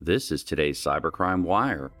This is today's Cybercrime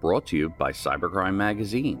Wire, brought to you by Cybercrime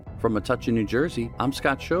Magazine. From Metuchen, New Jersey, I'm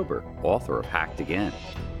Scott Schober, author of Hacked Again.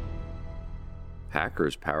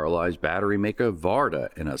 Hackers paralyzed battery maker Varta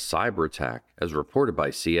in a cyberattack, as reported by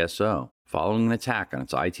CSO. Following an attack on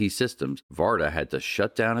its IT systems, Varta had to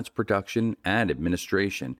shut down its production and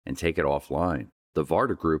administration and take it offline. The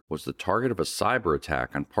Varta Group was the target of a cyber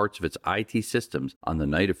attack on parts of its IT systems on the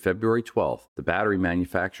night of February 12th, the battery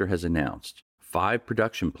manufacturer has announced. 5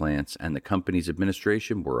 production plants and the company's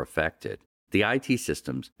administration were affected. The IT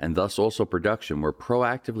systems, and thus also production, were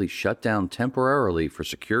proactively shut down temporarily for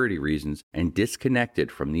security reasons and disconnected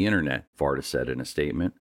from the internet, Varta said in a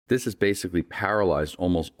statement. This has basically paralyzed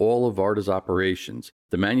almost all of Varta's operations.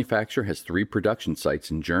 The manufacturer has 3 production sites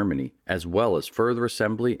in Germany, as well as further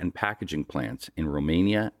assembly and packaging plants in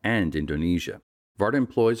Romania and Indonesia. Varta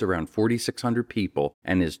employs around 4,600 people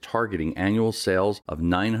and is targeting annual sales of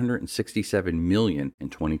 $967 million in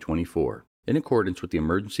 2024. In accordance with the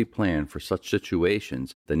emergency plan for such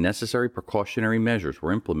situations, the necessary precautionary measures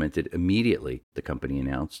were implemented immediately, the company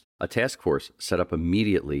announced. A task force set up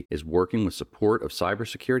immediately is working with support of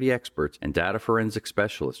cybersecurity experts and data forensic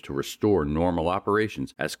specialists to restore normal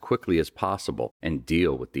operations as quickly as possible and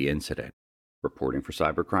deal with the incident. Reporting for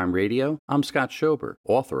Cybercrime Radio, I'm Scott Schober,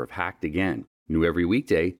 author of Hacked Again. New every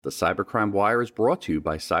weekday, the Cybercrime Wire is brought to you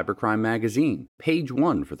by Cybercrime Magazine, page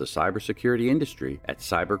 1 for the cybersecurity industry at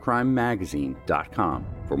cybercrimemagazine.com.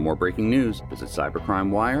 For more breaking news, visit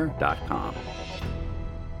cybercrimewire.com.